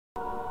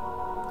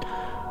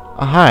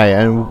Hi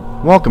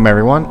and welcome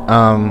everyone.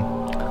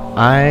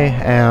 I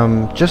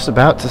am just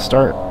about to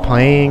start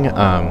playing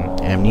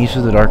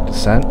Amnesia: The Dark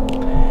Descent,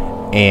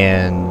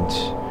 and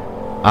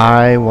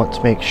I want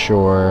to make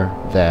sure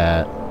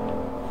that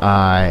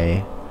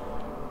I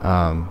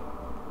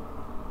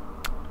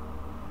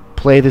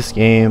play this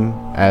game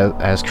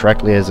as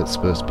correctly as it's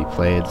supposed to be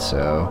played.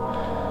 So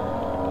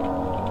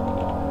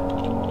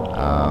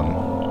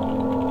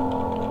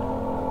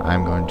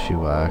I'm going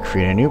to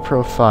create a new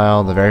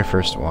profile, the very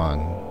first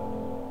one.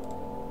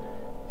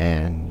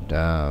 And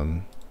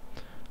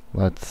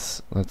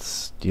let's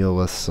deal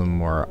with some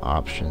more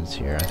options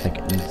here. I think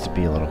it needs to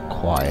be a little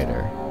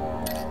quieter.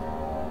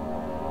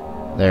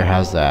 There,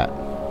 how's that?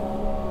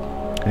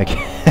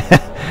 Okay.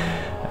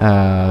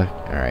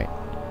 Alright.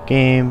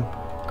 Game,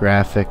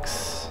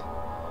 graphics,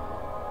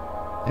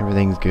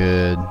 everything's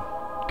good.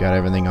 Got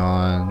everything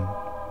on.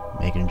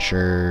 Making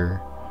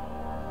sure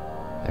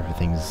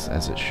everything's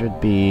as it should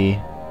be.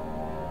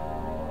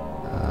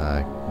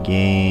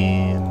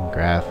 Game,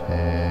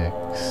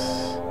 graphics,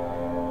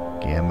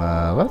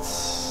 gamma.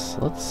 Let's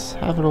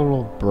have it a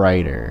little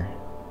brighter.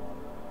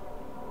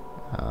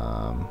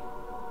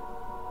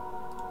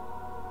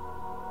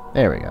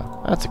 There we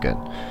go. That's good.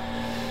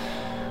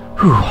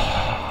 Whew.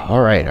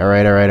 Alright,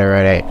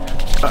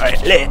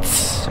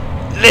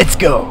 let's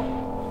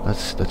go.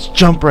 Let's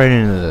jump right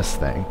into this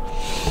thing.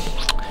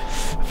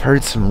 I've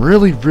heard some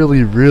really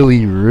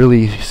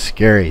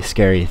scary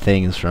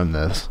things from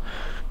this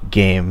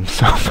game,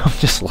 so I'm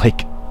just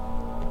like,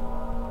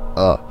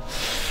 I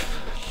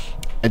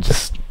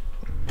just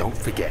don't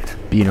forget.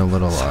 Being a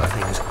little, some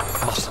things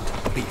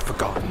mustn't be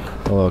forgotten.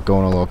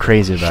 Going a little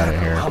crazy about it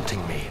here.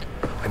 Hunting me.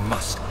 I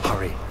must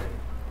hurry.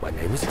 My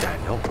name is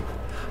Daniel.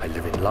 I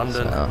live in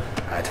London. So,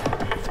 at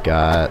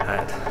got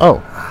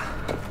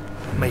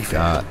Mayfair.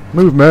 Got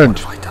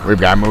movement. We've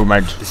got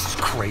movement. This is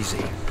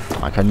crazy.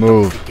 I can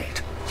move.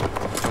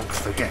 Don't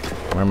forget.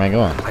 Where am I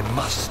going? I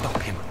must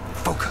stop him.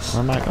 Focus.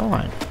 Where am I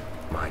going?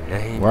 My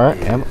name Where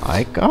is am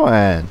I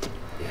going?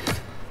 Yes.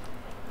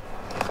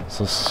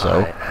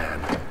 So. I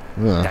am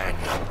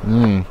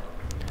Daniel.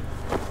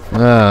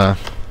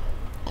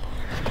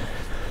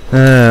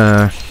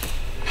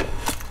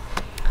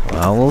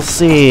 Well, we'll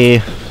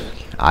see.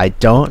 I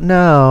don't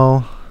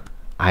know.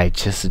 I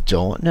just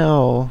don't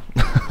know.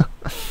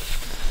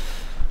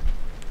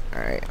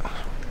 Alright.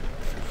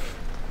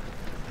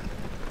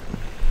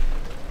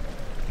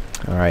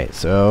 Alright,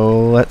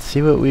 so let's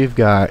see what we've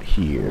got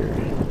here.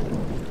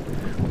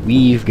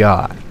 We've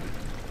got...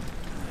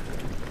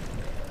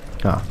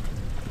 Huh.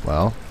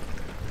 Well.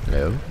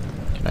 Hello?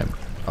 Can I...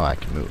 Oh, I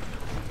can move.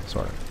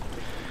 Sort of.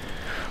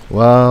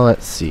 Well,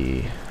 let's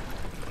see.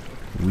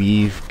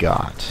 We've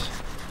got...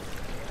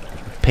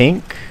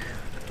 pink.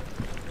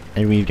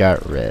 And we've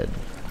got red.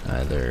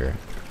 Either...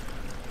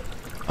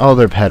 Oh,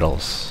 they're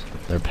petals.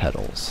 They're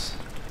petals.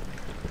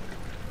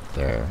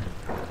 They're...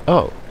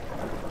 Oh.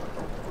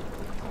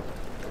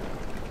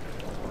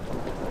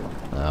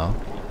 No.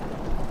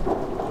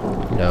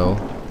 No.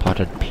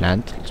 Potted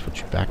plant. Let's put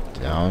you back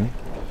down.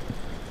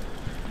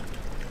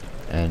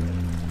 And,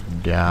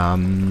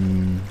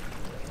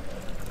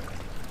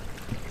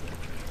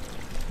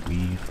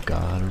 we've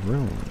got a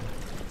room.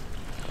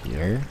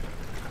 Here.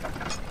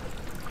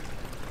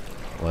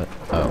 What?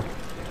 Oh.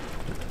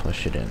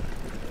 Push it in.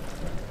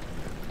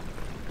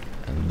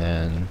 And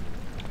then...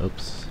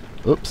 Oops.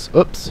 Oops.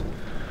 Oops.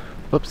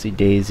 Whoopsie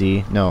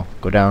daisy. No.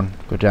 Go down.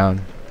 Go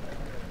down.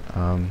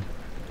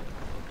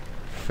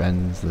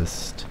 Friends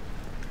list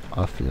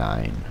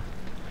offline.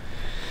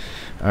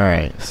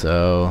 Alright,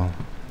 so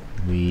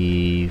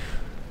we've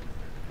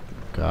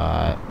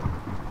got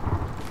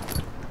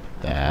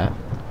that.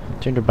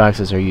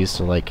 Tinderboxes are used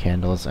to light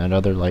candles and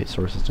other light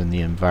sources in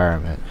the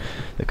environment.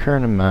 The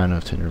current amount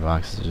of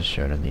tinderboxes is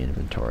shown in the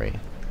inventory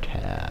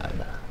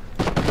tab.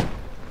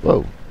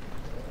 Whoa.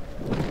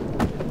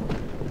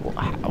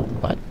 Wow,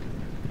 what?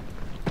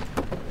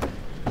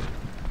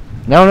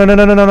 No,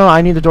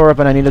 I need the door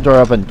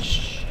open,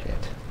 Shit.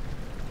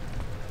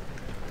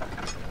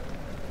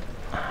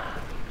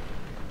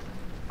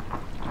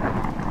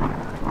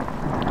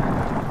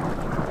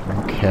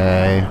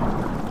 Okay.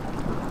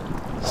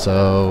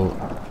 So,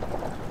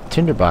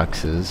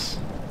 tinderboxes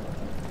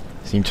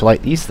seem to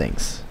light these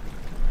things.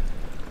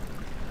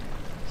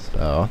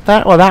 So,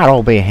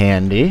 that'll be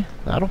handy.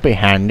 That'll be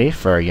handy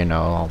for, you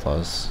know, all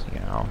those, you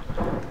know,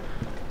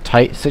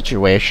 tight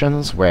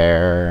situations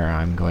where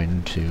I'm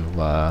going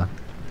to,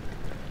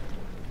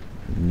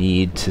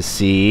 need to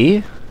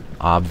see,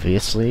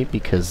 obviously,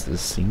 because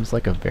this seems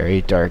like a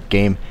very dark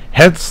game.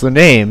 Hence the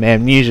name,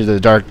 Amnesia: The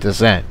Dark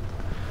Descent.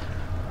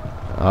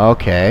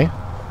 Okay.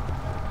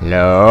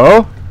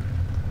 Hello?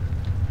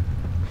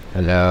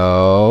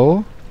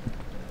 Hello?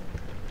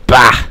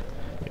 Bah!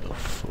 You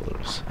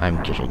fools.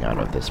 I'm getting out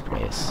of this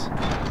place.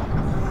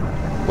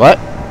 What?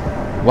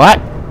 What?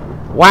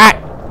 What?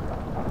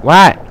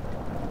 What?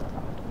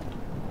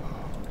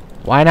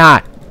 Why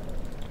not?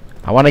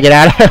 I want to get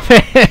out of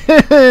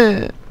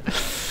it.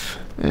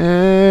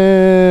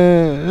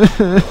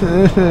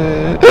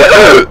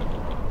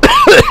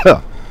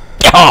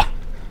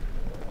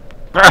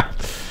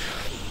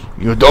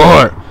 You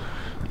door!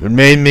 You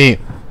made me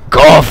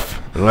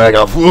cough like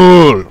a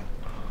fool!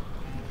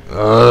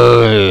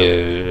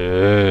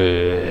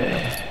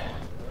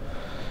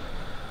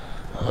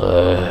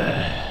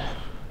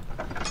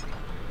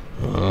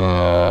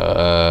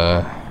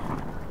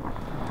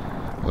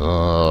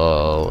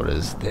 Oh, what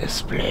is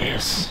this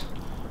place?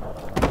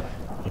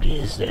 What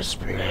is this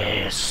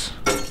place?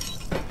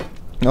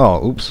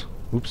 Oh, oops.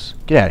 Oops.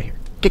 Get out of here.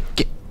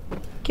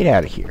 Get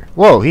out of here.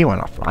 Whoa, he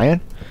went off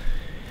flying.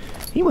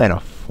 He went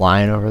off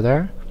flying over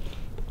there.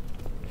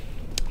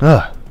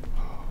 Ugh.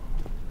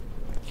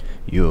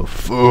 You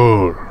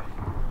fool.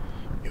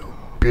 You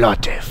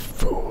bloody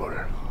fool.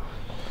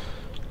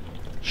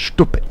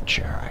 Stupid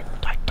chair.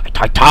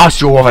 I toss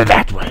you over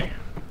that way.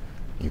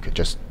 You could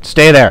just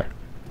stay there.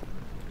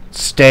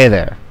 Stay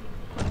there.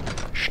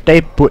 Stay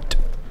put.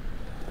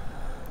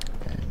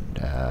 And,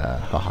 ha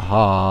ha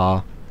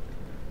ha.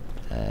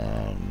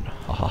 And,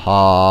 ha ha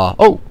ha.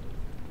 Oh!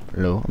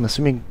 Hello. I'm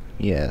assuming,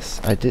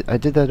 yes. I did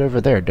that over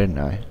there, didn't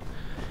I?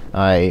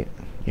 I,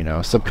 you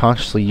know,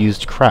 subconsciously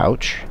used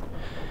crouch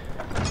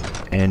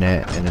in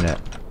an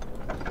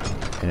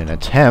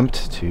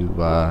attempt to,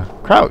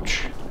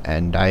 crouch.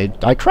 And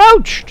I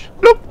crouched!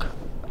 Look!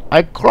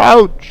 I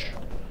crouch!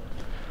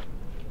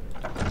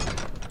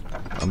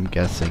 I'm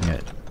guessing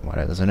it. Why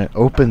doesn't it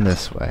open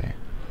this way?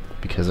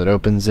 Because it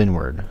opens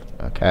inward.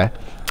 Okay.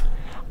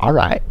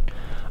 Alright.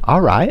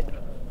 Alright.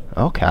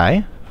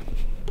 Okay.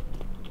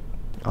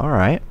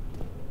 Alright.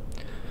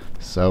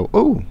 So,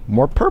 ooh,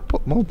 more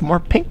purple, more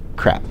pink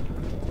crap.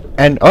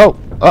 And, oh,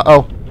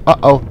 uh-oh,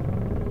 uh-oh.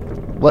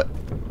 What?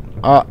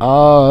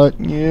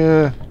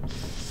 Yeah.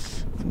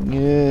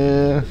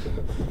 Yeah.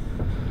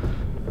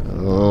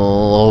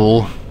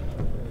 Oh.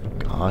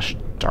 Gosh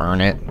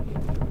darn it.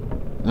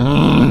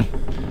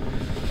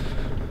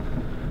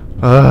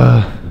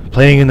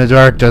 Playing in the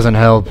dark doesn't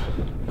help.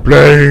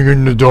 Playing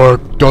in the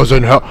dark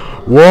doesn't help.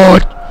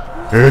 What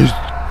is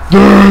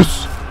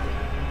this?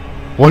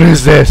 What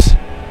is this?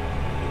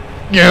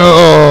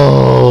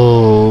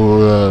 Oh,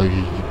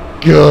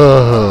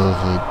 good.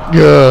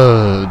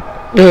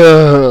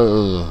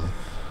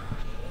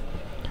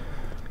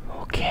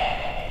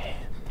 Okay.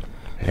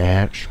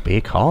 Let's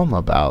be calm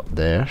about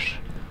this.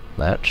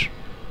 Let's.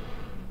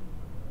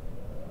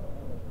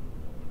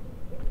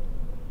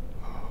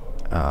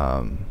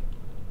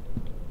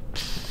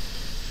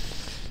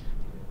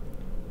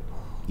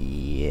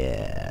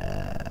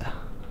 Yeah.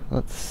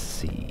 Let's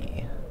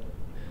see.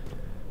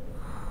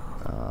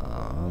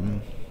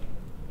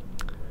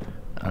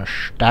 A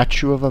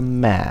statue of a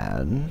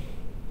man.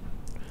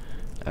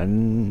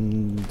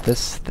 And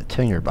this, the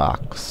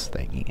tinderbox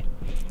thingy.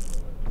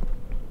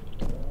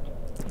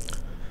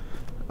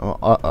 Oh,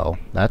 uh-oh.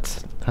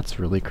 That's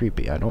really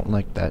creepy. I don't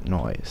like that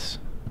noise.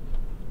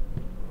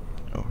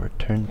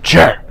 Overturned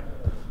chair!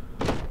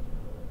 I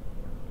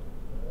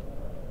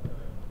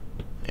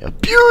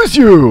abuse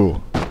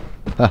you!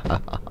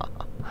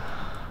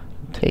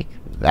 Take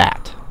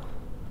that.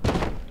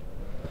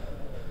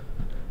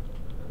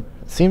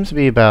 Seems to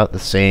be about the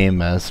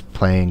same as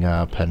playing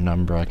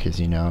Penumbra, because,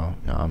 you know,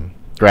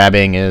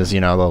 grabbing is, you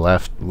know, the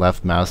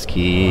left mouse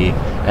key,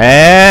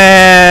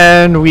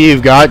 and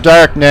we've got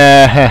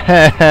darkness.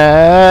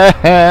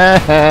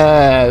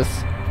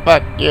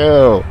 Fuck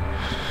you.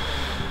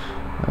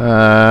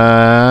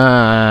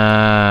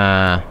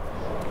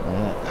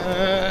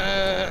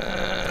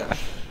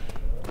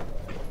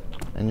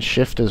 And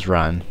shift is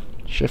run.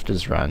 Shift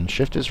is run.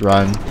 Shift is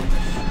run.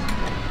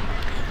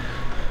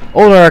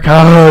 Old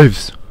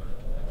archives.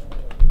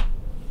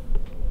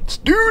 Let's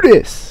do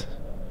this.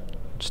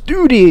 Let's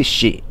do this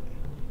shit.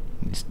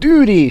 Let's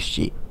do this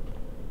shit.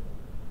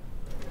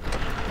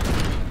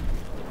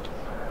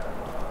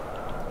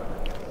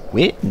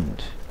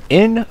 Wind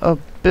in a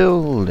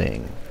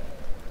building.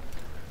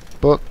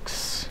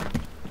 Books.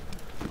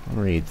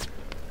 Who reads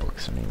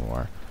books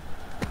anymore?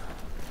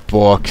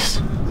 Books.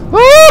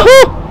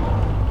 Woohoo!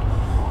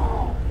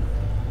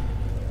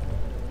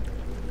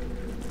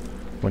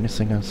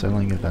 Witnessing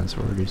unsettling events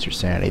will reduce your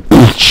sanity.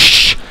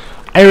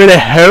 I really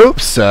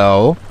hope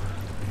so.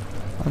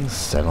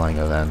 Unsettling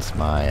events,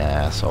 my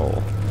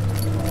asshole.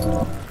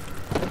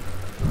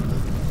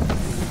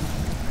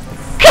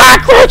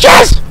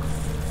 Cockroaches!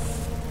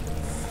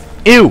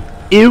 Ew!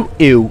 Ew!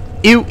 Ew!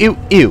 Ew! Ew!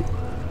 Ew!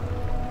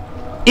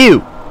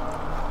 Ew!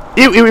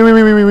 Ew! Ew! Ew!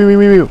 Ew!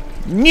 Ew!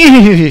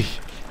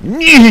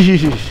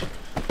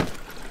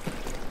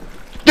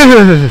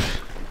 Ew!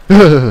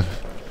 Ew!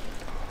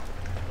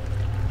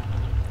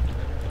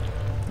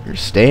 You're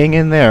staying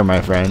in there,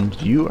 my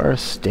friend. You are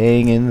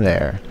staying in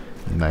there.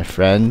 My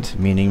friend,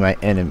 meaning my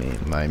enemy.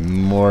 My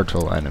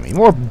mortal enemy.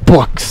 More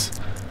books!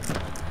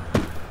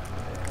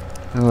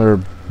 Another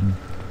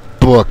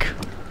book.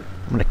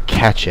 I'm gonna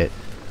catch it.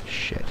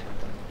 Shit.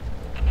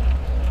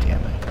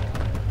 Damn it.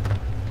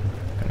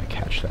 I'm gonna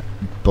catch that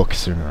book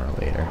sooner or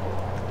later.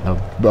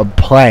 A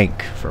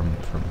plank from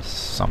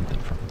something.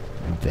 From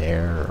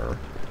there or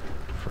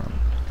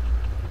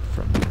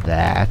from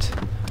that.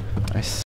 I